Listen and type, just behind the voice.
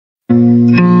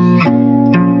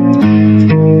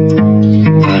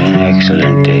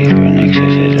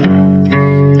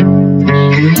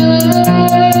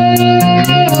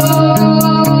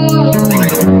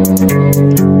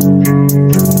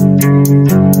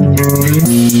My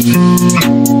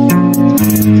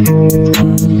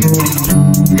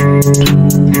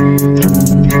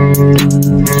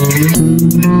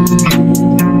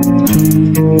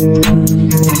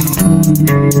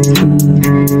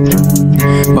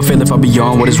feeling far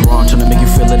beyond what is wrong, trying to make you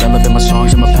feel it. Elevate my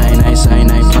songs and my pain. I ain't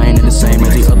saying I ain't playing it the same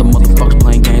as the other motherfuckers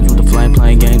playing games with the flame,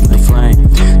 playing games with the flame.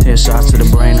 10 shots to the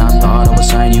brain. I thought I was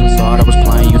saying, you thought I was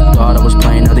playing, you thought I was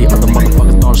playing. Now the other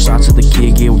motherfuckers throwing shots at the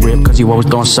kid, get ripped cause you always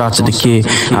throwing shots at the kid.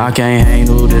 I can't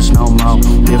handle this no more.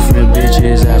 Different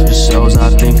bitches after shows. I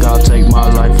think I'll take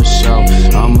my life for show.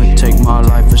 I'ma take my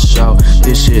life for show.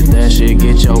 This shit, that shit,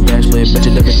 get your back split. Bet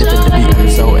you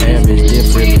different, so average.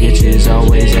 Different bitches,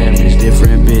 always average.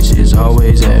 Different bitches,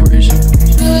 always average.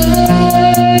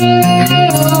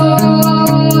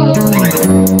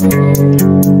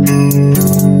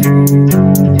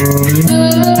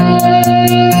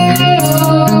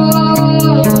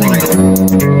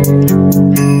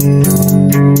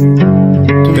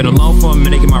 Been alone for a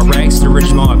minute, get my racks. The rich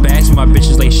on my backs, my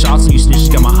bitches lay shots and you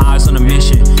snitches. Got my eyes on a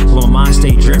mission, but my mind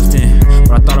stay drifting.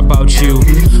 But I thought about you,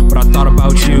 but I thought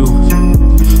about you.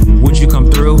 Would you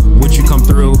come through? Would you come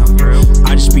through?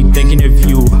 I just be thinking of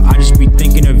you, I just be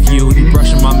thinking of you. You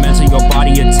brushing my mental, your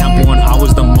body a temple, and I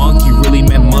was the monk. You really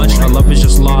meant much, our love is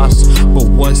just lost. But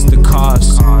what's the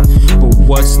cost? But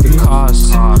what's the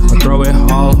cost? I throw it